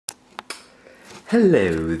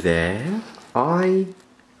Hello there. I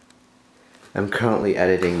am currently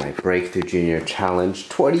editing my Breakthrough Junior Challenge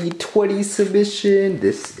 2020 submission.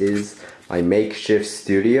 This is my makeshift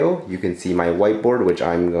studio. You can see my whiteboard, which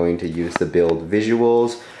I'm going to use to build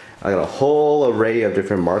visuals. I got a whole array of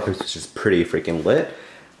different markers, which is pretty freaking lit.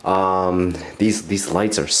 These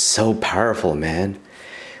lights are so powerful, man.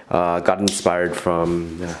 Got inspired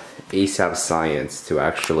from ASAP Science to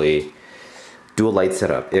actually do a light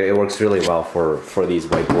setup. It works really well for these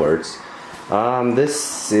whiteboards.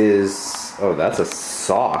 This is, oh, that's a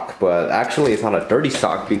sock, but actually it's not a dirty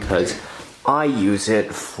sock because I use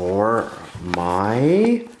it for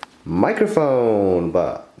my microphone.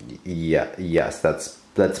 But yeah, yes, that's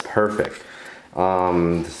perfect.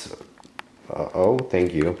 Oh,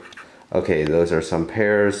 thank you. Okay, those are some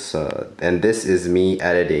pairs, and this is me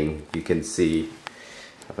editing. You can see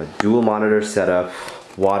I have a dual monitor setup.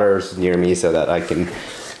 Water's near me so that I can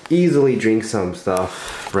easily drink some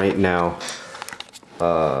stuff right now.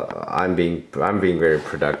 I'm being very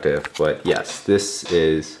productive, but yes, this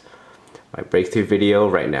is my breakthrough video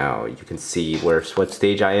right now. You can see what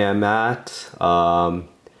stage I am at.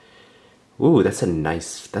 Ooh, that's a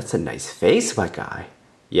nice face, my guy.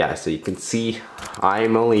 Yeah, so you can see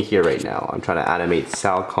I'm only here right now. I'm trying to animate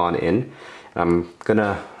Sal Khan in. I'm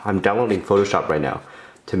downloading Photoshop right now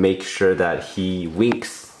to make sure that he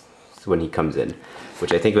winks when he comes in,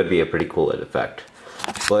 which I think would be a pretty cool effect.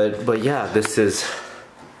 But yeah, it's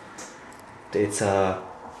a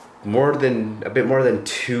bit more than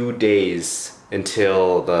 2 days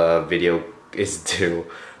until the video is due.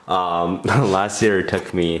 Last year it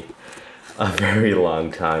took me a very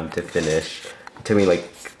long time to finish. It took me like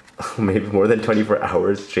maybe more than 24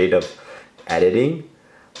 hours straight of editing.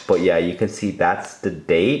 But yeah, you can see that's the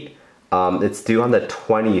date. It's due on the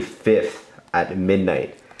 25th at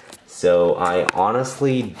midnight. So I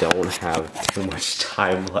honestly don't have too much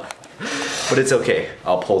time left. But it's okay,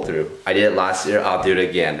 I'll pull through. I did it last year, I'll do it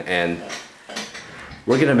again. And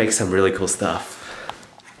we're gonna make some really cool stuff.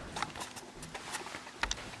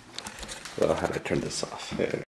 Well, how do I turn this off?